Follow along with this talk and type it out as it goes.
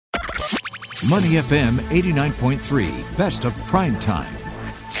Money FM 89.3, best of prime time.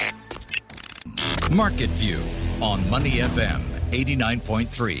 Market View on Money FM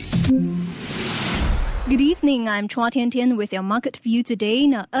 89.3. Good evening, I'm Chua Tian Tian with your Market View today.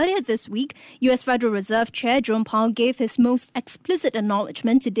 Now, earlier this week, US Federal Reserve Chair Jerome Powell gave his most explicit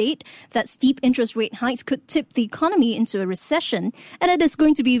acknowledgement to date that steep interest rate hikes could tip the economy into a recession, and it is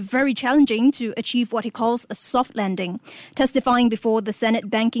going to be very challenging to achieve what he calls a soft landing. Testifying before the Senate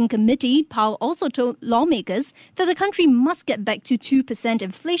Banking Committee, Powell also told lawmakers that the country must get back to 2%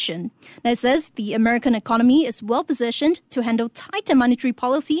 inflation. Now, it says the American economy is well positioned to handle tighter monetary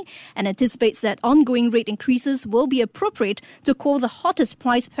policy and anticipates that ongoing rate increases will be appropriate to quell the hottest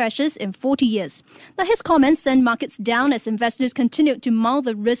price pressures in 40 years. Now, his comments sent markets down as investors continued to mull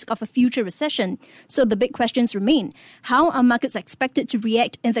the risk of a future recession. So the big questions remain. How are markets expected to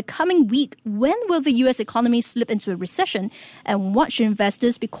react in the coming week? When will the U.S. economy slip into a recession? And what should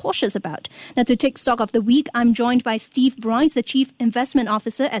investors be cautious about? Now, to take stock of the week, I'm joined by Steve Bryce, the Chief Investment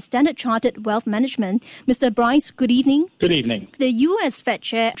Officer at Standard Chartered Wealth Management. Mr. Bryce, good evening. Good evening. The U.S. Fed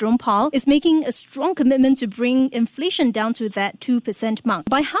Chair Jerome Powell is making a strong commitment to bring inflation down to that 2% mark.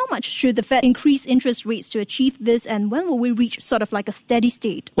 By how much should the Fed increase interest rates to achieve this, and when will we reach sort of like a steady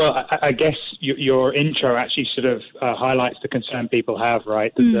state? Well, I guess your intro actually sort of highlights the concern people have,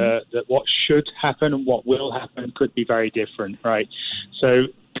 right? That what should happen and what will happen could be very different, right? So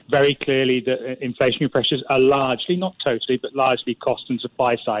very clearly the inflationary pressures are largely, not totally, but largely cost and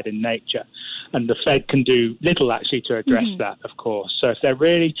supply side in nature. And the Fed can do little actually to address that, of course. So if they're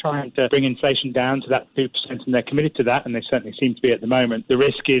really trying to bring inflation down to that 2% and they're committed to that, and they certainly seem to be at the moment, the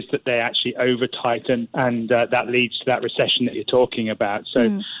risk is that they actually over-tighten and that leads to that recession that you're talking about.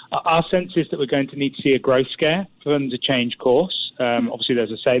 So our sense is that we're going to need to see a growth scare for them to change course. Obviously, as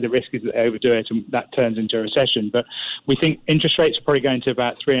I say, the risk is that they overdo it and that turns into a recession. But we think interest rates are probably going to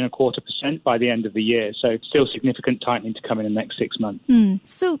about 3.25% by the end of the year. So still significant tightening to come in the next 6 months.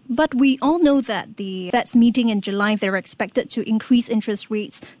 But we all know that the Fed's meeting in July, they're expected to increase interest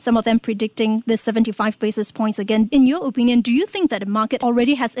rates, some of them predicting the 75 basis points again. In your opinion, do you think that the market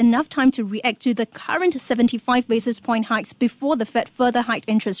already has enough time to react to the current 75 basis point hikes before the Fed further hiked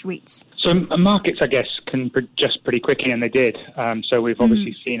interest rates? So markets, I guess, can adjust pretty quickly, and they did. So we've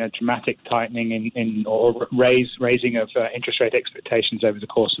obviously seen a dramatic tightening or raising of interest rate expectations over the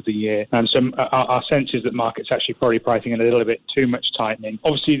course of the year. So our sense is that markets actually probably pricing in a little bit too much tightening.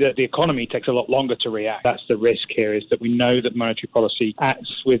 Obviously, the economy takes a lot longer to react. That's the risk here, is that we know that monetary policy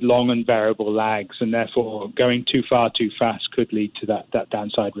acts with long and variable lags, and therefore going too far too fast could lead to that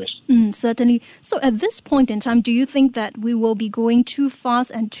downside risk. Certainly. So at this point in time, do you think that we will be going too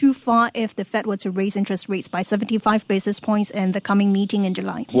fast and too far if the Fed were to raise interest rates by 75 basis points in the coming meeting in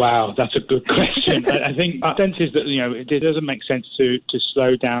July? Wow, that's a good question. I think our sense is that, it doesn't make sense to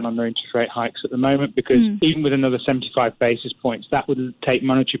slow down on their interest rate hikes at the moment, because even with another 75 basis points, that would take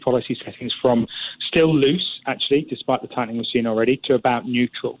monetary policy settings from still loose, actually, despite the tightening we've seen already, to about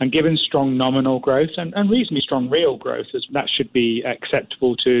neutral. And given strong nominal growth and reasonably strong real growth, that should be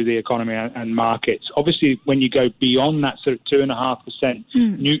acceptable to the economy and markets. Obviously, when you go beyond that sort of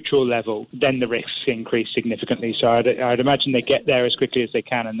 2.5% neutral level, then the risks increase significantly. So I'd imagine they get there as quickly as they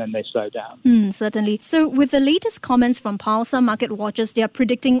can and then they slow down. Certainly. So with the latest comments from Powell, some market watchers, they are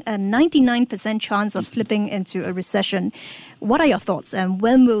predicting a 99% chance of slipping into a recession. What are your thoughts? And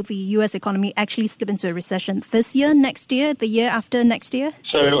when will the U.S. economy actually slip into a recession? This year, next year, the year after next year?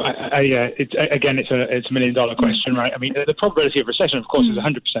 So, it's a $1 million question, right? I mean, the probability of recession, of course, is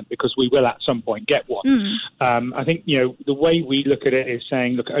 100% because we will at some point get one. I think, the way we look at it is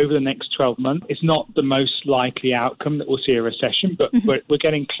saying, look, over the next 12 months, it's not the most likely outcome that we'll see a recession, but we're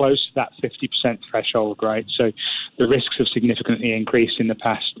getting close to that 50% threshold, right? So the risks have significantly increased in the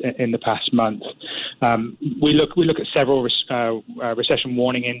past month. We look at several recession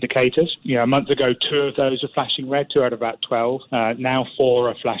warning indicators. A month ago, 2 of those are flashing red, 2 out of about 12. Now 4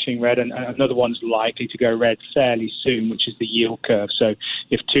 are flashing red, and another one's likely to go red fairly soon, which is the yield curve. So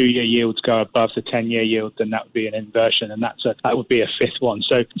if 2-year yields go above the 10-year yield, then that would be an inversion, and that would be a 5th one.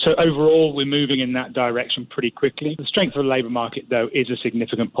 So overall, we're moving in that direction pretty quickly. The strength of the labour market, though, is a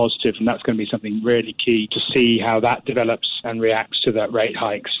significant positive, and that's going to be something really key to see how that develops and reacts to that rate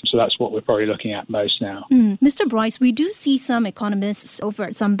hikes. So that's what we're probably looking at most now. Mr. Bryce, we do see some economists over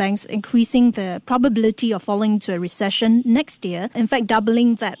at some banks increasing the probability of falling into a recession next year, in fact,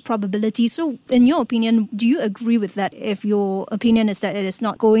 doubling that probability. So in your opinion, do you agree with that? If your opinion is that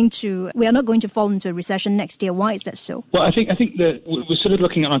we are not going to fall into a recession next year, why is that so? Well, I think that we're sort of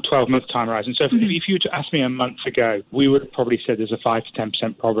looking at a 12-month time horizon. So if you were to ask me a month ago, we would have probably said there's a 5 to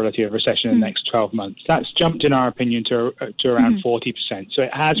 10% probability of recession in the next 12 months. That's jumped, in our opinion, to around 40%. So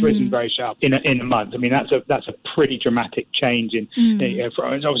it has That's risen very sharp in a month. I mean, that's a pretty dramatic change in.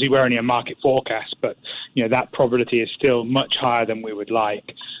 Obviously, we're only a market forecast, but that probability is still much higher than we would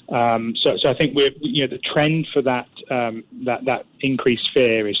like. So I think the trend for that increased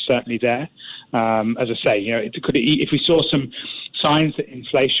fear is certainly there. As I say, if we saw some signs that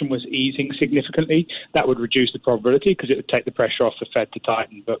inflation was easing significantly, that would reduce the probability because it would take the pressure off the Fed to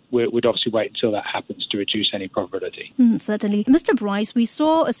tighten. But we'd obviously wait until that happens to reduce any probability. Certainly. Mr. Bryce, we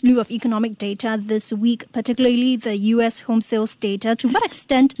saw a slew of economic data this week, particularly the U.S. home sales data. To what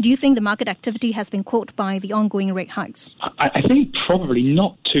extent do you think the market activity has been caught by the ongoing rate hikes? I think probably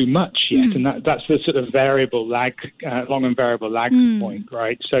not too much yet, and that's the sort of variable lag, long and variable lag point,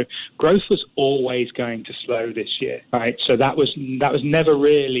 right? So growth was always going to slow this year, right? So that was never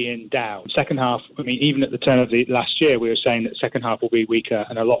really in doubt. Second half, I mean, even at the turn of the last year, we were saying that second half will be weaker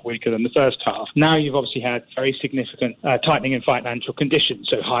and a lot weaker than the first half. Now you've obviously had very significant tightening in financial conditions,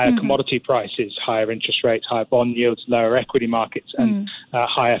 so higher commodity prices, higher interest rates, higher bond yields, lower equity markets, and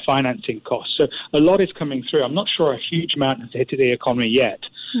higher financing costs. So a lot is coming through. I'm not sure a huge amount has hit the economy yet.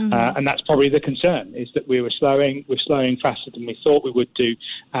 And that's probably the concern, is that we're slowing faster than we thought we would do,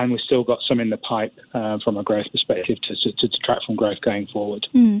 and we've still got some in the pipe from a growth perspective to detract from growth going forward.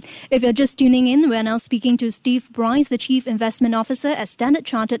 If you're just tuning in, we're now speaking to Steve Bryce, the Chief Investment Officer at Standard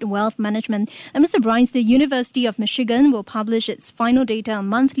Chartered Wealth Management. And Mr. Bryce, the University of Michigan will publish its final data on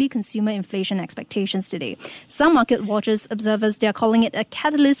monthly consumer inflation expectations today. Some market watchers, observers, they are calling it a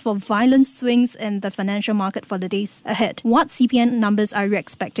catalyst for violent swings in the financial market for the days ahead. What CPN numbers are you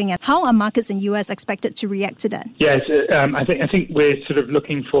expecting, and how are markets in US expected to react to that? Yes, I think we're sort of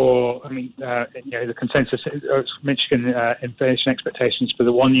looking for, the consensus Michigan inflation expectations for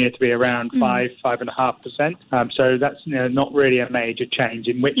the 1 year to be around 5.5%. So that's not really a major change.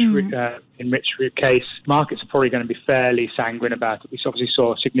 In which case, markets are probably going to be fairly sanguine about it. We obviously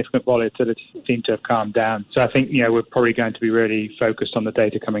saw significant volatility seem to have calmed down. So I think we're probably going to be really focused on the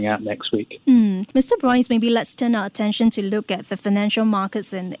data coming out next week. Mr. Bryce, maybe let's turn our attention to look at the financial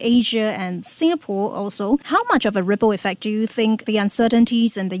markets in Asia and Singapore also. How much of a ripple effect do you think the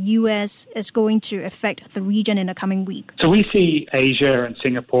uncertainties in the US is going to affect the region in the coming week? So we see Asia and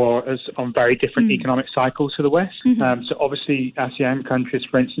Singapore as on very different economic cycles to the West. So obviously ASEAN countries,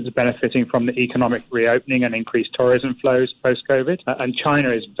 for instance, are benefiting from the economic reopening and increased tourism flows post-COVID. And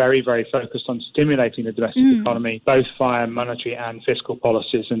China is very, very focused on stimulating the domestic economy, both via monetary and fiscal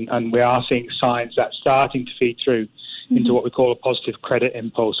policies. And we are seeing signs that's starting to feed through into what we call a positive credit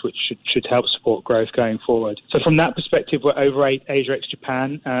impulse, which should help support growth going forward. So from that perspective, we're overweight Asia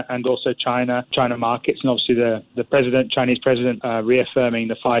ex-Japan and also China markets. And obviously the Chinese president reaffirming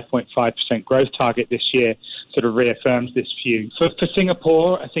the 5.5% growth target this year sort of reaffirms this view. For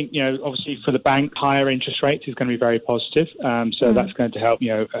Singapore, I think, obviously for the bank, higher interest rates is going to be very positive. So that's going to help,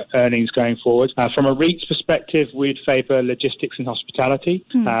 earnings going forward. From a REITs perspective, we'd favour logistics and hospitality,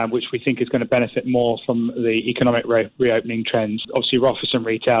 which we think is going to benefit more from the economic reopening trends. Obviously, office and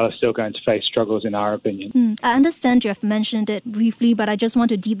retail are still going to face struggles, in our opinion. I understand you have mentioned it briefly, but I just want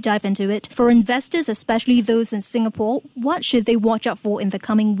to deep dive into it. For investors, especially those in Singapore, what should they watch out for in the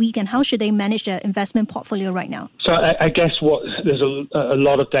coming week, and how should they manage their investment portfolio right now? So I guess there's a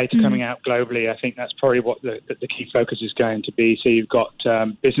lot of data coming out globally. I think that's probably what the key focus is going to be. So you've got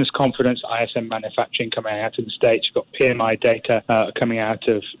business confidence, ISM manufacturing coming out of the States. You've got PMI data coming out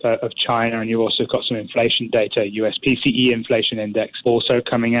of China, and you've also got some inflation data, US PCE inflation index also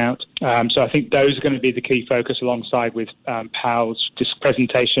coming out. So I think those are going to be the key focus, alongside with Powell's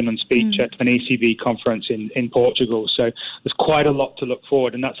presentation and speech at an ECB conference in Portugal. So there's quite a lot to look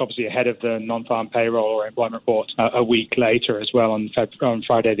forward, and that's obviously ahead of the non-farm payroll or employment report a week later as well on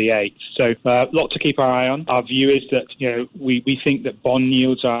Friday the 8th. So a lot to keep our eye on. Our view is that we think that bond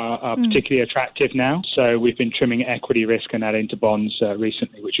yields are particularly attractive now. So we've been trimming equity risk and adding to bonds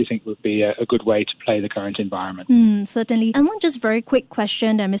recently, which we think would be a good way to play the current environment. Certainly. And one just very quick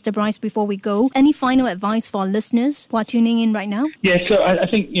question, Mr. Bryce, before we go. Any final advice for our listeners who are tuning in right now? Yeah, so I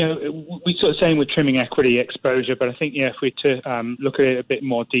think, we're sort of saying we're trimming equity exposure, but I think, if we're to look at it a bit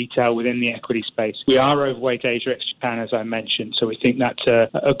more detail within the equity space, we are overweight Asia ex-Japan, as I mentioned, so we think that's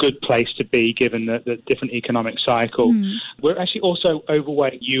a good place to be given the different economic cycle. We're actually also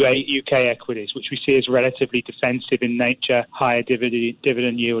overweight UK equities, which we see as relatively defensive in nature, higher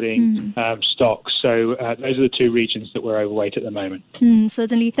dividend yielding stocks. So those are the two regions that we're overweight at the moment.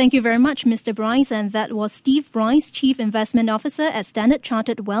 Certainly. Thank you very much, Mr. Bryce. And that was Steve Bryce, Chief Investment Officer at Standard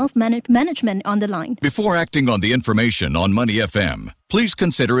Chartered Wealth Management on the line. Before acting on the information on Money FM, Please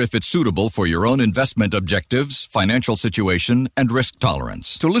consider if it's suitable for your own investment objectives, financial situation, and risk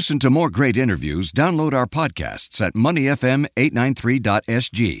tolerance. To listen to more great interviews, download our podcasts at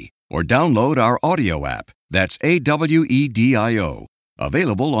moneyfm893.sg or download our audio app. That's AWEDIO.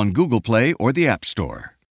 Available on Google Play or the App Store.